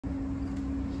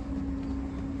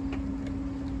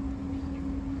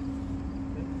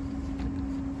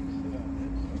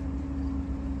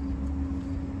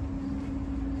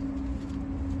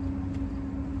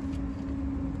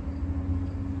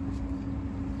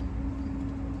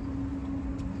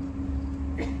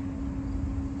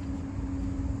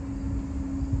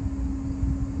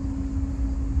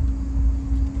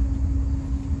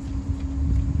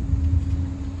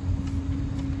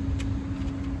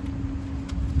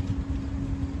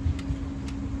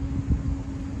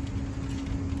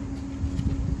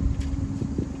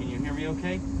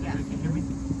okay? Yeah. Everybody can hear me?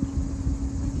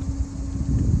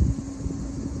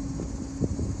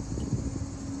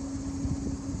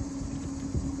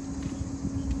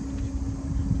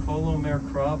 Kol omer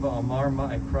kra va'amar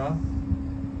ma'ekra,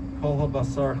 kol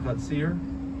ha'basar chatzir,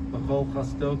 v'chol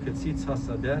chasto ketzitz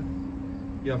hasadeh,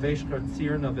 yavesh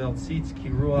chatzir navel tzitz ki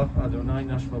ruach Adonai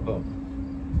nashvabo.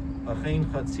 Achein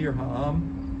chatzir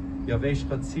ha'am, yavesh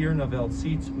chatzir navel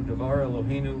tzitz u'davar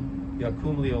Eloheinu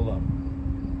yakum li'olam.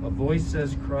 A voice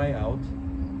says, cry out,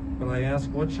 but I ask,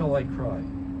 what shall I cry?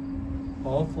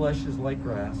 All flesh is like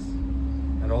grass,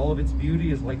 and all of its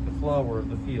beauty is like the flower of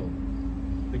the field.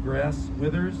 The grass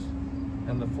withers,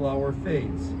 and the flower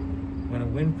fades, when a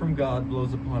wind from God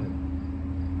blows upon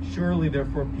it. Surely,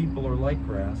 therefore, people are like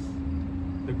grass.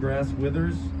 The grass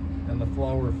withers, and the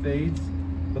flower fades,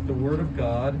 but the word of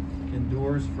God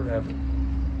endures forever.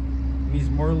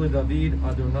 Mizmor LeDavid,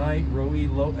 Adonai, Roi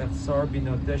lo echsar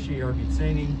binodeshi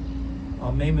arbitzeni,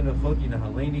 Amei menachot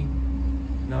yinahaleni,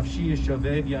 Nafshi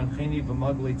yeshavev yancheni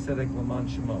v'maglei tzedek l'man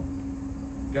shemo.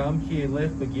 Gam ki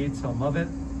elech b'geit salmavet,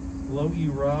 Lo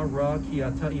ira ra ki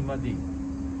ata imadi.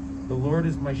 The Lord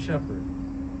is my shepherd,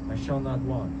 I shall not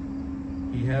want.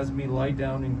 He has me lie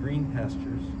down in green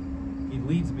pastures. He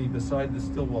leads me beside the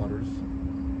still waters.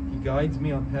 He guides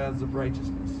me on paths of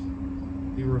righteousness.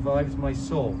 He revives my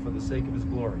soul for the sake of his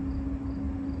glory.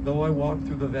 Though I walk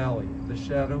through the valley of the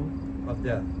shadow of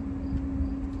death,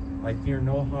 I fear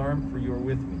no harm, for you are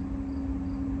with me.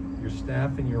 Your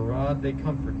staff and your rod, they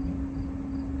comfort me.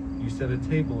 You set a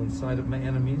table in sight of my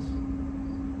enemies.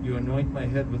 You anoint my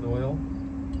head with oil.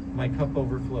 My cup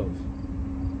overflows.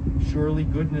 Surely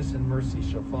goodness and mercy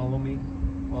shall follow me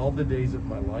all the days of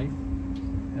my life,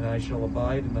 and I shall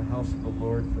abide in the house of the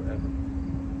Lord forever.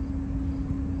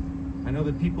 I know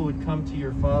that people would come to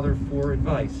your father for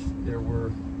advice. There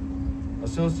were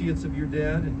associates of your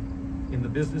dad in the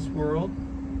business world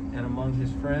and among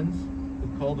his friends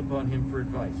who called upon him for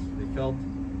advice. They felt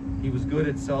he was good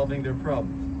at solving their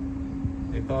problems.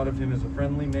 They thought of him as a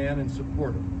friendly man and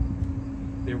supportive.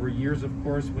 There were years, of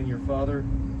course, when your father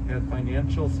had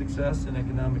financial success and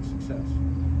economic success.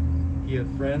 He had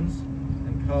friends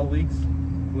and colleagues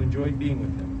who enjoyed being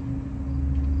with him.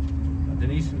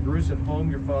 Denise and Bruce, at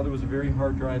home, your father was a very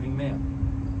hard-driving man.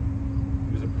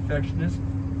 He was a perfectionist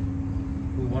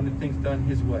who wanted things done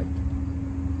his way.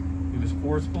 He was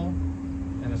forceful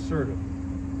and assertive.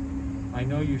 I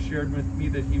know you shared with me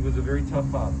that he was a very tough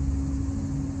father,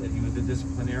 that he was a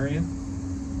disciplinarian.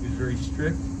 He was very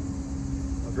strict,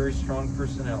 a very strong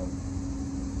personality.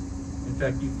 In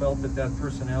fact, you felt that that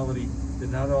personality did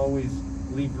not always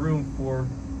leave room for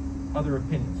other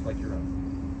opinions like your own.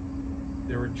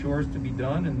 There were chores to be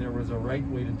done, and there was a right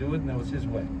way to do it, and that was his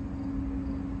way.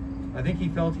 I think he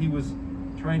felt he was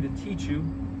trying to teach you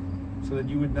so that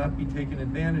you would not be taken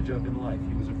advantage of in life.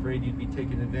 He was afraid you'd be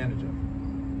taken advantage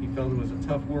of. He felt it was a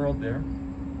tough world there,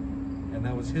 and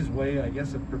that was his way, I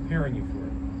guess, of preparing you for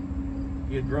it.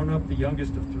 He had grown up the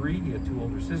youngest of three. He had two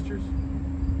older sisters.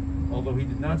 Although he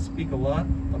did not speak a lot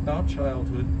about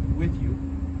childhood with you,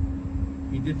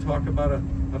 he did talk about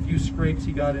a few scrapes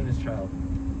he got in his childhood.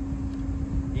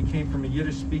 He came from a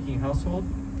Yiddish-speaking household.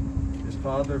 His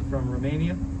father from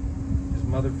Romania, his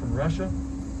mother from Russia.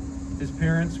 His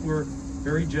parents were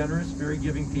very generous, very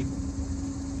giving people.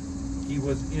 He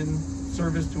was in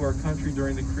service to our country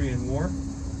during the Korean War,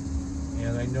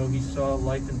 and I know he saw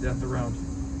life and death around him.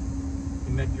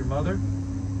 He met your mother.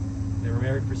 They were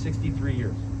married for 63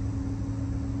 years.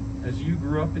 As you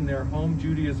grew up in their home,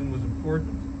 Judaism was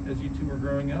important. As you two were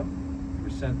growing up, you were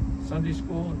sent to Sunday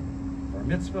school and bar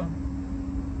mitzvah.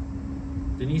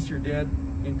 Denise, your dad,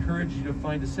 encouraged you to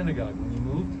find a synagogue when you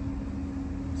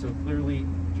moved. So clearly,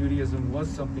 Judaism was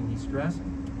something he stressed.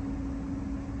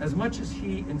 As much as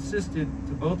he insisted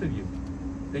to both of you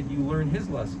that you learn his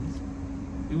lessons,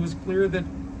 it was clear that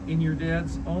in your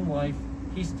dad's own life,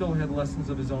 he still had lessons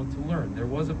of his own to learn. There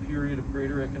was a period of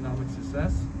greater economic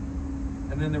success,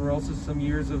 and then there were also some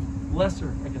years of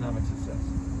lesser economic success,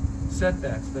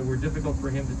 setbacks that were difficult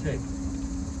for him to take.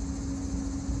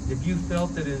 If you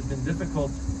felt that it had been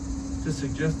difficult to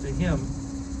suggest to him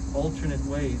alternate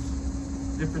ways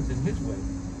different than his way,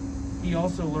 he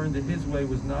also learned that his way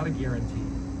was not a guarantee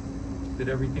that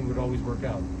everything would always work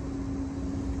out.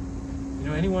 You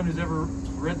know, anyone who's ever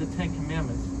read the Ten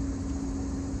Commandments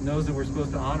knows that we're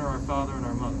supposed to honor our father and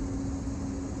our mother.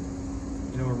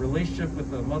 You know, a relationship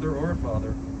with a mother or a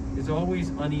father is always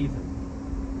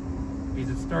uneven, because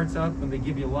it starts out when they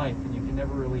give you life and you can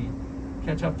never really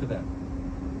catch up to that.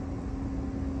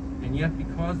 And yet,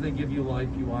 because they give you life,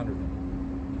 you honor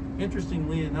them.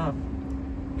 Interestingly enough,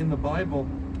 in the Bible,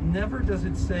 never does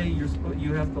it say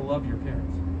you have to love your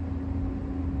parents.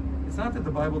 It's not that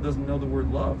the Bible doesn't know the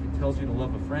word love. It tells you to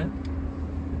love a friend.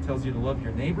 It tells you to love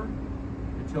your neighbor.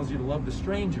 It tells you to love the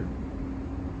stranger.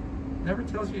 It never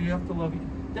tells you have to love you.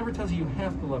 It never tells you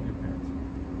have to love your parents.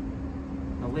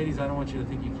 Now, ladies, I don't want you to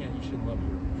think you shouldn't love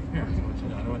your parents. I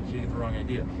don't want you to get the wrong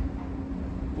idea.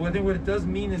 But I think what it does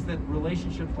mean is that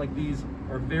relationships like these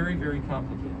are very, very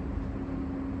complicated.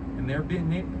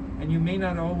 And you may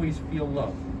not always feel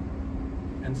love.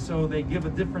 And so they give a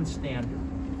different standard.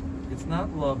 It's not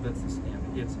love that's the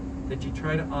standard. It's that you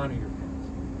try to honor your parents.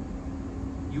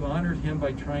 You honored him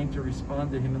by trying to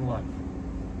respond to him in life.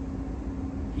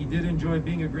 He did enjoy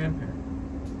being a grandparent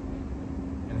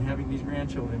and having these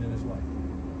grandchildren in his life.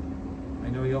 I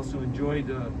know he also enjoyed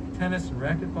tennis and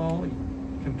racquetball. He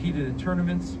competed in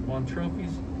tournaments, won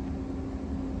trophies.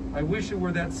 I wish it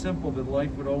were that simple that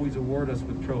life would always award us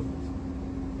with trophies.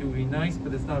 It would be nice,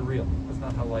 but it's not real. That's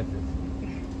not how life is.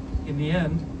 In the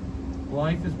end,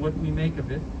 life is what we make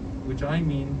of it, which I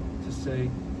mean to say,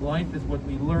 life is what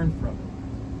we learn from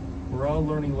it. We're all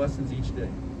learning lessons each day.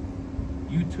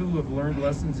 You too have learned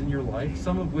lessons in your life,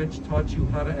 some of which taught you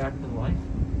how to act in life,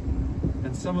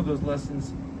 and some of those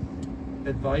lessons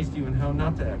advised you in how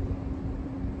not to act in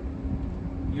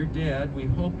life. Your dad, we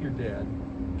hope your dad,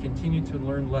 continued to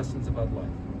learn lessons about life.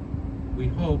 We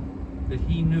hope that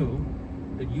he knew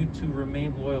that you two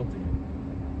remained loyal to him.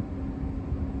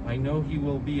 I know he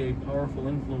will be a powerful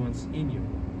influence in you,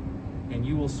 and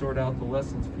you will sort out the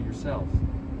lessons for yourselves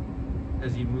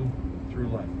as you move through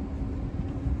life.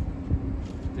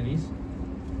 Denise?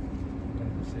 I'm going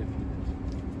to go say a few things.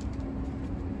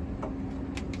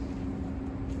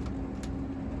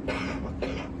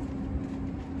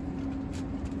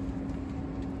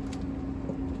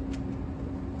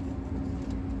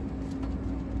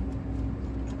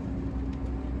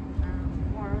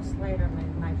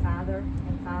 Laderman, my father,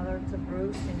 and father to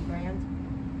Bruce and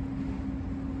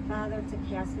grandfather to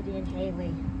Cassidy and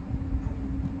Haley.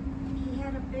 He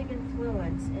had a big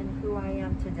influence in who I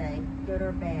am today, good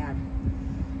or bad.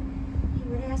 He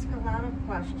would ask a lot of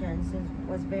questions and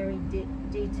was very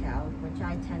detailed, which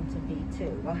I tend to be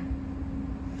too.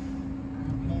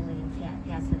 Haley and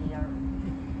Cassidy are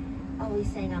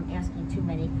always saying I'm asking too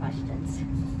many questions.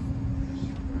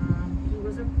 He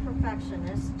was a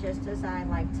perfectionist, just as I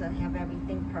like to have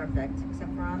everything perfect,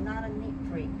 except for I'm not a neat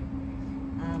freak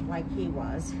like he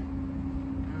was.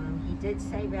 He did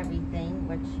save everything,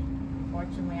 which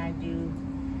fortunately I do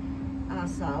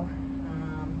also,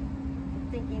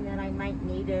 thinking that I might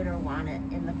need it or want it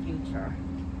in the future.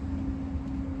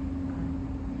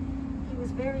 He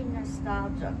was very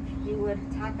nostalgic. He would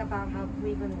talk about how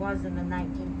Cleveland was in the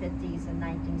 1950s and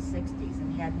 1960s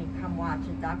and had me come watch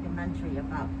a documentary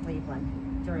about Cleveland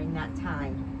during that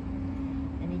time.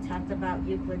 And he talked about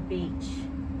Euclid Beach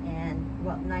and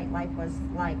what nightlife was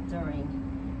like during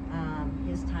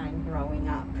his time growing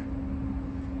up.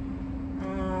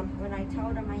 When I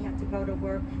told him I had to go to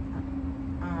work,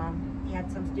 he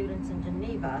had some students in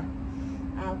Geneva,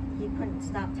 he couldn't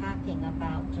stop talking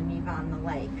about Geneva on the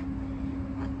lake.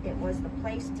 It was the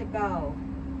place to go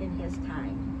in his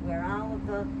time, where all of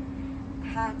the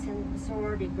hot and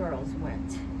sorority girls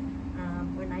went.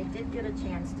 When I did get a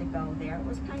chance to go there, it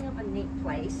was kind of a neat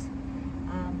place.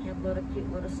 Had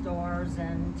cute little stores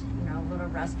and little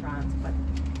restaurants. But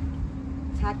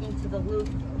talking to the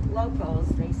locals,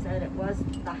 they said it was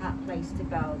the hot place to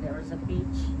go. There was a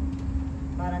beach,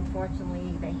 but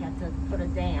unfortunately they had to put a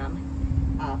dam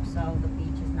up, so the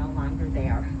beach is no longer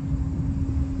there.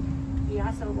 He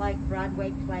also liked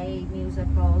Broadway play,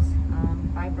 musicals,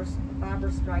 Barbra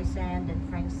Streisand and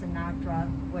Frank Sinatra,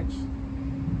 which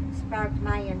sparked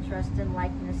my interest and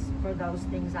likeness for those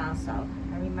things also.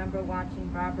 I remember watching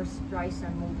Barbra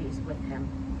Streisand movies with him.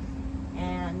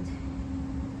 And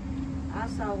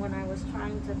also when I was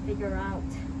trying to figure out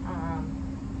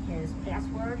his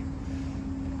password,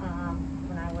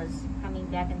 when I was coming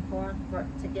back and forth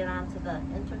to get onto the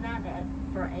internet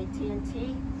for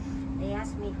AT&T, they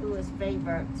asked me who his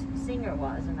favorite singer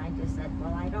was, and I just said,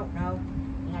 well, I don't know.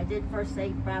 And I did first say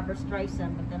Barbra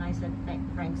Streisand, but then I said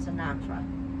Frank Sinatra,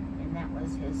 and that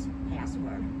was his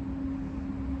password.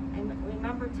 I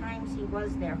remember times he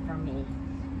was there for me,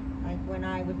 like when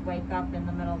I would wake up in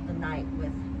the middle of the night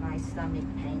with my stomach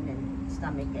pain and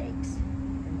stomach aches,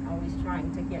 and always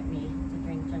trying to get me to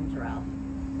drink ginger ale.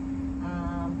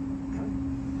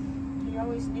 He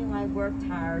always knew I worked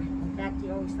hard. In fact, he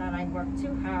always thought I worked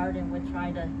too hard and would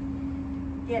try to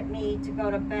get me to go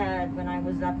to bed when I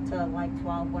was up to like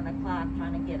 12, 1 o'clock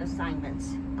trying to get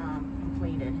assignments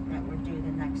completed that were due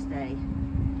the next day.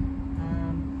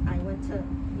 I went to,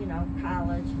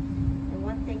 college, and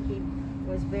one thing he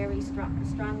was very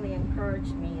strongly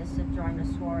encouraged me is to join a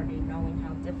sorority, knowing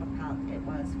how difficult it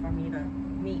was for me to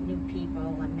meet new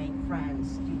people and make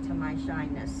friends due to my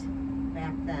shyness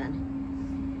back then.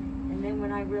 And then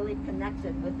when I really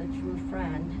connected with a true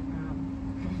friend,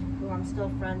 who I'm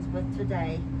still friends with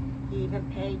today, he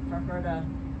even paid for her to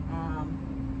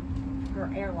her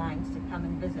airlines to come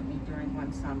and visit me during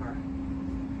one summer.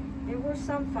 There were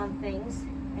some fun things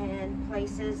and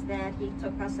places that he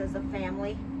took us as a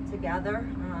family together.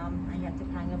 I had to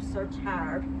kind of search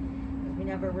hard because we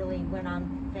never really went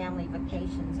on family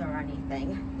vacations or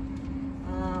anything.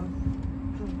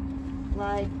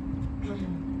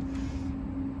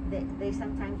 They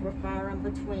sometimes were far in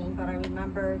between, but I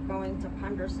remember going to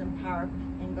Punderson Park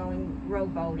and going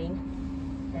rowboating,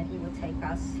 that he would take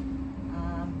us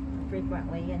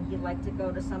frequently, and he liked to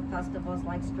go to some festivals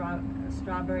like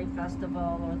Strawberry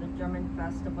Festival or the German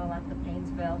Festival at the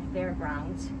Painesville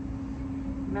Fairgrounds.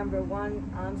 Remember one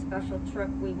special trip,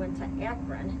 we went to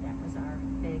Akron. That was our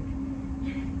big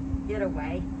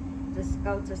getaway, to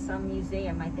go to some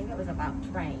museum. I think it was about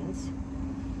trains.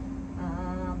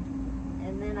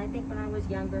 And then I think when I was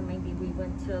younger, maybe we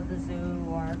went to the zoo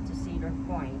or to Cedar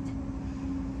Point.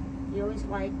 He always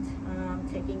liked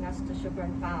taking us to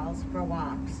Chagrin Falls for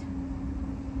walks.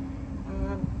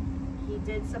 He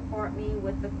did support me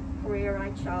with the career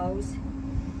I chose,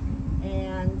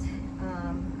 and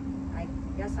I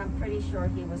guess I'm pretty sure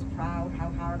he was proud how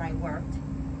hard I worked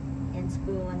in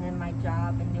school and in my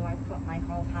job, and knew I put my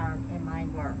whole heart in my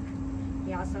work.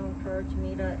 He also encouraged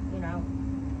me to,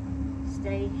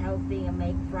 stay healthy and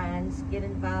make friends, get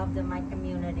involved in my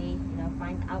community,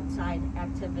 find outside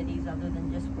activities other than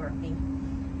just working,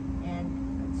 and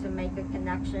to make a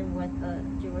connection with the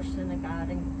Jewish synagogue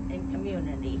and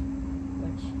community,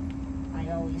 which I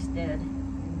always did,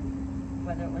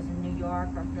 whether it was in New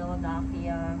York or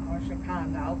Philadelphia or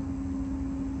Chicago.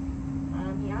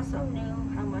 He also knew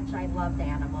how much I loved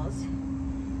animals. He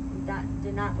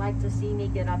did not like to see me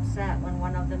get upset when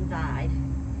one of them died.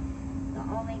 The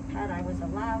only pet I was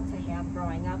allowed to have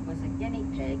growing up was a guinea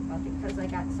pig, but because I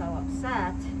got so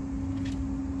upset,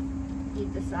 he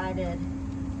decided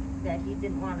that he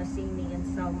didn't want to see me in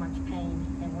so much pain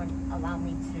and wouldn't allow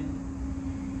me to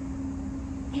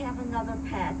have another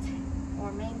pet.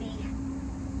 Or maybe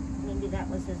that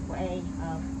was his way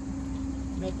of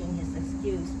making his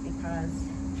excuse, because,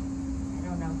 I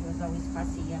don't know, he was always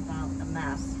fussy about the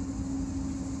mess.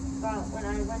 But when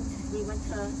we went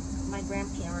to my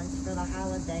grandparents for the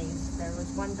holidays, there was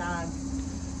one dog,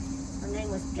 her name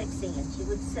was Pixie, and she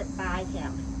would sit by him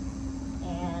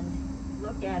and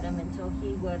look at him until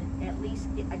he would at least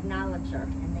acknowledge her,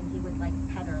 and then he would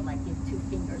pet her, give 2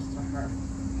 fingers to her.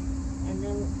 And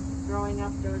then growing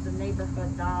up, there was a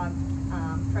neighborhood dog,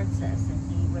 Princess, and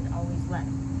he would always let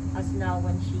us know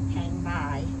when she came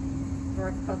by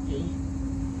for a cookie.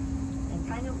 And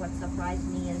kind of what surprised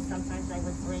me is sometimes I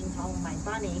would bring home my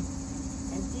bunny,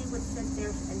 and he would sit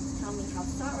there and tell me how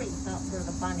sorry he felt for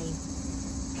the bunny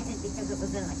because it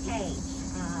was in a cage.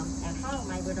 At home,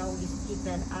 I would always keep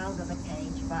it out of the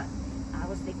cage, but I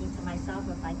was thinking to myself,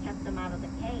 if I kept him out of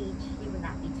the cage, he would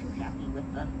not be too happy with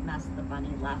the mess the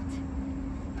bunny left.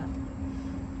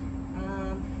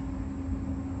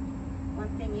 One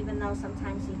thing, even though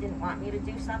sometimes he didn't want me to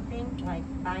do something, like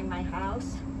buying my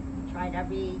house, he tried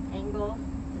every angle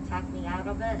to talk me out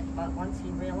of it, but once he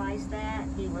realized that,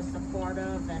 he was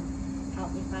supportive and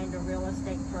helped me find a real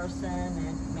estate person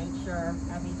and made sure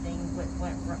everything went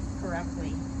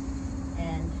correctly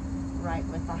and right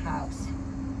with the house.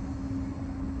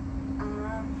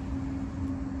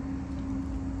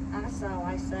 Also,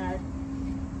 I said,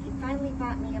 he finally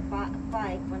bought me a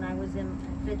bike when I was in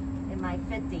my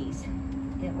 50s.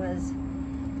 It was,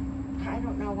 I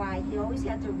don't know why, he always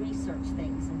had to research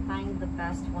things and find the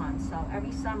best one. So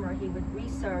every summer he would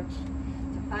research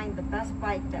to find the best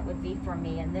bike that would be for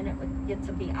me, and then it would get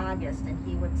to be August, and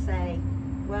he would say,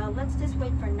 well, let's just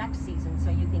wait for next season so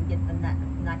you can get the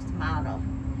next model.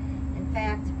 In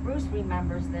fact, Bruce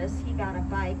remembers this. He got a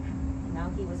bike,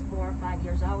 he was 4 or 5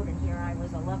 years old, and here I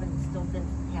was 11 and still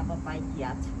didn't have a bike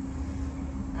yet.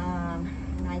 And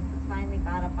I finally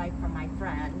bought a bike for my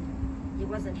friend. He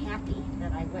wasn't happy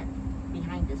that I went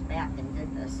behind his back and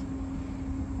did this.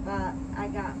 But I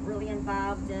got really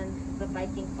involved in the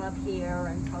biking club here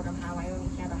and told him how I only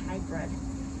had a hybrid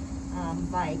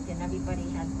bike and everybody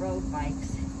had road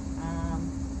bikes.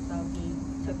 So he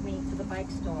took me to the bike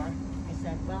store. I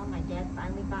said, well, my dad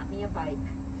finally bought me a bike.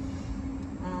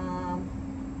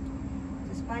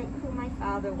 Despite who my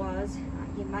father was,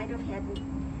 he might have had me,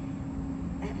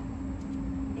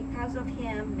 because of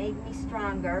him, made me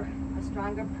stronger, a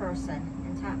stronger person,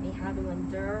 and taught me how to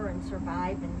endure and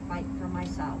survive and fight for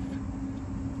myself.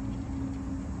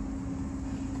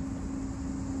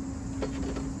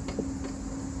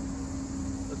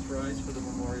 Let's rise for the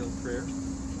memorial prayer.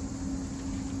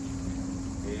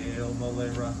 El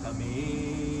Molei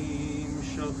Rachamim,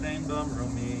 Shochen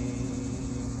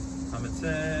Bamromim,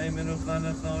 Hametzei Menucha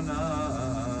Nechona,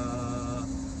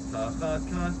 Tachat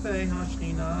Kanfei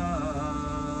Hashchina,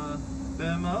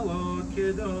 B'malot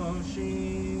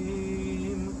Kedoshim,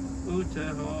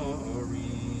 Utehorim,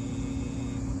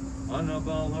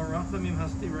 Anabal HaRachamim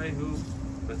Hastirehu,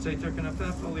 V'tzeiter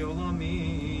Kanafef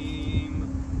Aliolamim,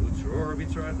 Utror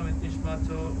B'tzorachem Et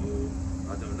Nishmato,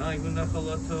 Adonai Hu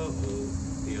Nachalato,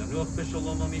 V'yanuch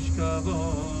B'Shalom HaMishkavo,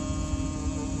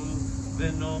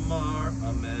 V'nomar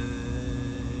Amen.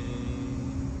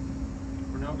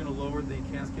 We're now going to lower the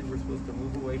casket. We're supposed to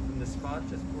move away from this spot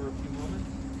just for a few moments.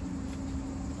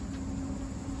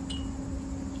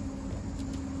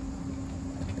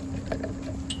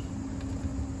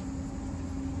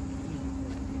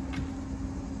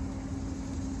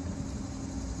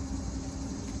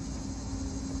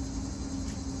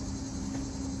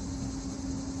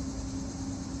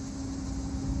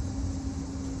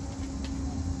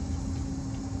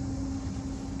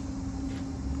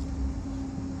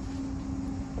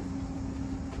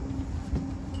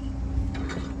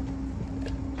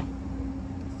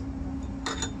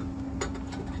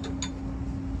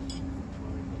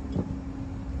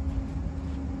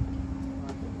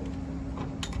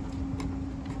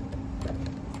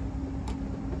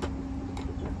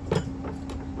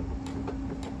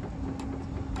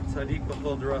 Tzadik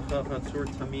b'chol d'rachav hatzur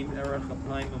tamim erech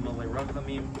apayim v'malei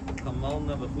rachamim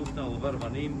kamalna v'chufna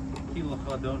u'varvanim ki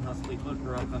l'chadon haslichut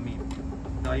v'rachamim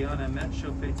Dayan hamet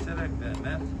shofet tzedek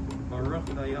v'emet Baruch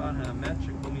Dayan hamet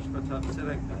shekol mishpatav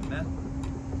tzedek v'emet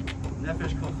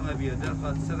Nefesh kol chai b'yadecha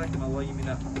tzedek malay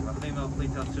yiminecha Rachem al plei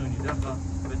tatzun yidecha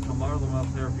v'tomar l'mal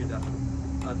cheref yidecha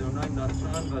Adonai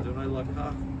natan v'Adonai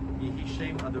lakach Yehi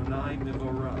shem Adonai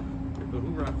mevorach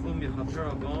V'hu rachum yechaper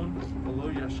avon, v'lo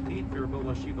yashchit v'rbo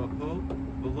lashiva po,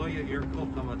 v'lo ya'ir kol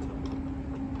chamato.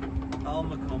 Al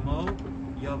makomo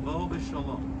yavo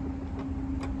v'shalom.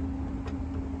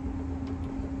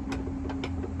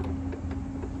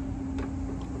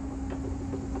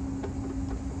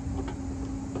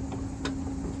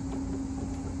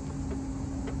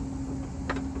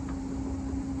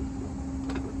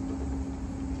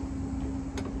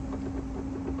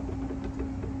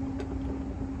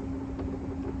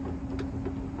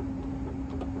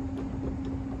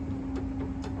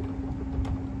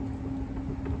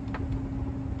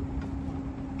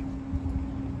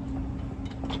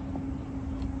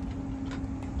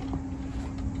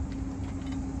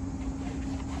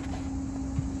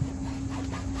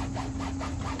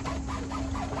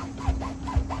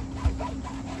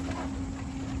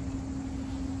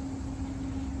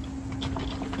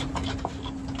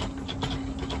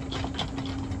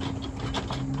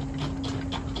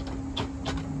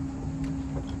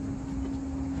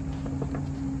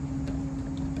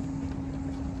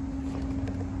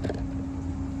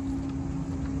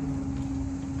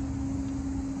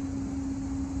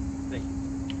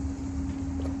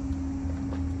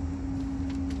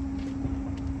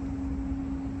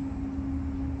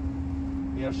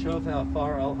 Yashuv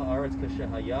ha'afar el ha'aretz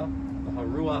k'shehaya,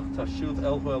 v'haruach tashuv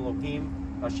el Elohim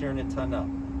asher nitana.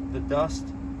 The dust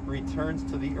returns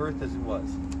to the earth as it was,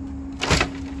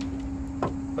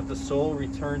 but the soul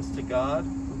returns to God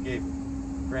who gave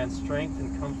it. Grant strength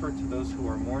and comfort to those who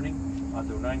are mourning.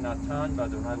 Adonai natan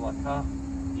v'Adonai lakach,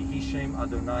 Yehi shem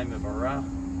Adonai mevarach.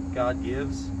 God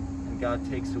gives and God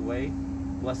takes away.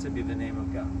 Blessed be the name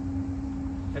of God.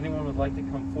 If anyone would like to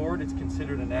come forward, it's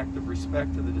considered an act of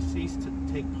respect to the deceased to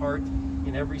take part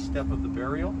in every step of the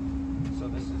burial. So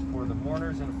this is for the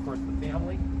mourners and, of course, the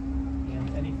family and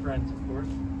any friends, of course.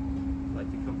 If you'd like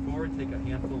to come forward, take a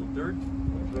handful of dirt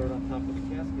and throw it on top of the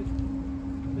casket.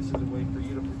 This is a way for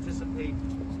you to participate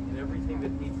in everything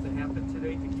that needs to happen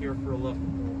today to care for a loved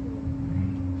one.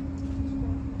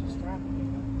 Just wrap it.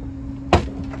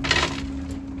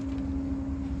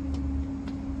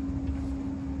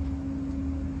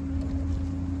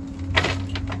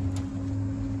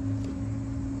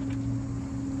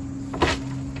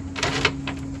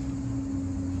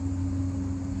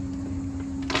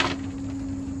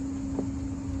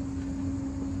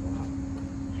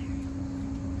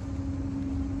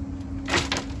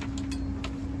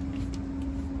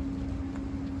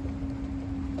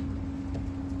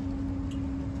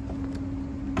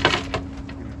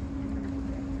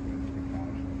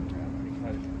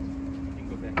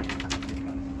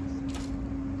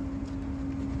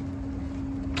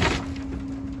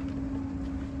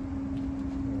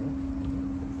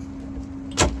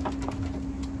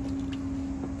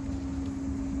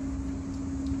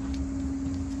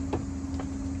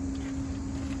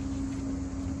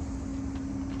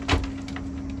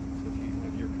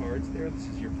 cards there. This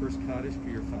is your first Kaddish for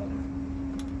your father.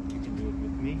 You can do it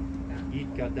with me.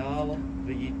 Yit Gadal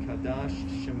v'Yit Kadash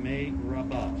Shemei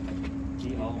Rabbah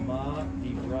V'Alma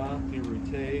V'Ivra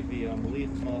V'Rutei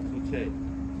V'Amlich Malchutei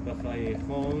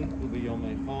B'Chayechon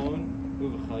U'B'Yomechon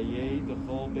U'B'Chayei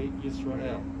V'Chol Beit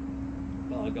Yisrael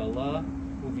Ba'Agala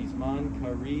U'Vizman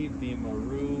Kariv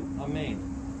V'Maru Amen.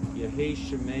 Yehei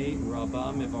Shemei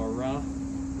Rabbah Mevarach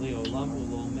Le'olam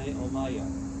U'Lomei Omaya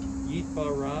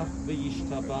Yitbarach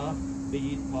V'Yishtabach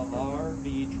V'Yitpa'ar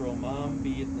V'Yitromam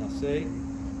V'Yitnaseh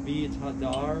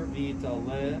V'Yithadar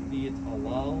V'Yitaleh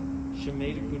V'Yithalal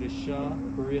Shemei Kudesha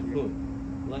B'Richut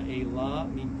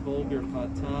La'ela Min Kol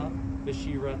Birchata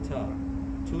V'Shirata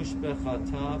Tush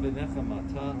Bechata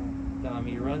V'Nechamata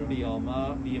Da'amiran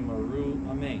B'Yalma V'Yimaru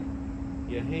Amen.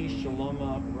 Yehei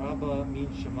Shaloma Rabba Min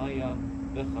Shemaya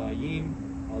V'Chayim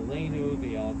Aleinu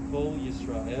V'Al Kol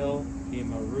Yisrael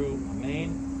V'Yimaru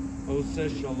Amen. Oseh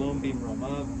Shalom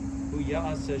B'Mramav Hu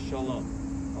Ya'aseh Shalom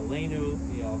Aleinu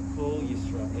V'Al Kol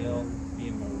Yisrael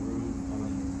V'Yimaru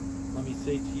Amen. Let me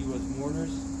say to you as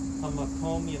mourners,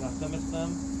 Hamakom Yenachem Etchem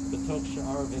B'Toch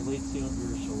Sha'ar V'Elei Tzion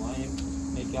B'Yerushalayim.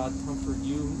 May God comfort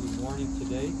you who is mourning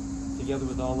today, together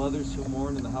with all others who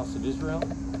mourn in the house of Israel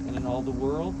and in all the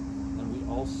world, and we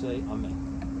all say Amen.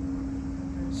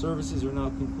 Services are now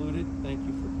concluded. Thank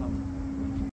you for coming.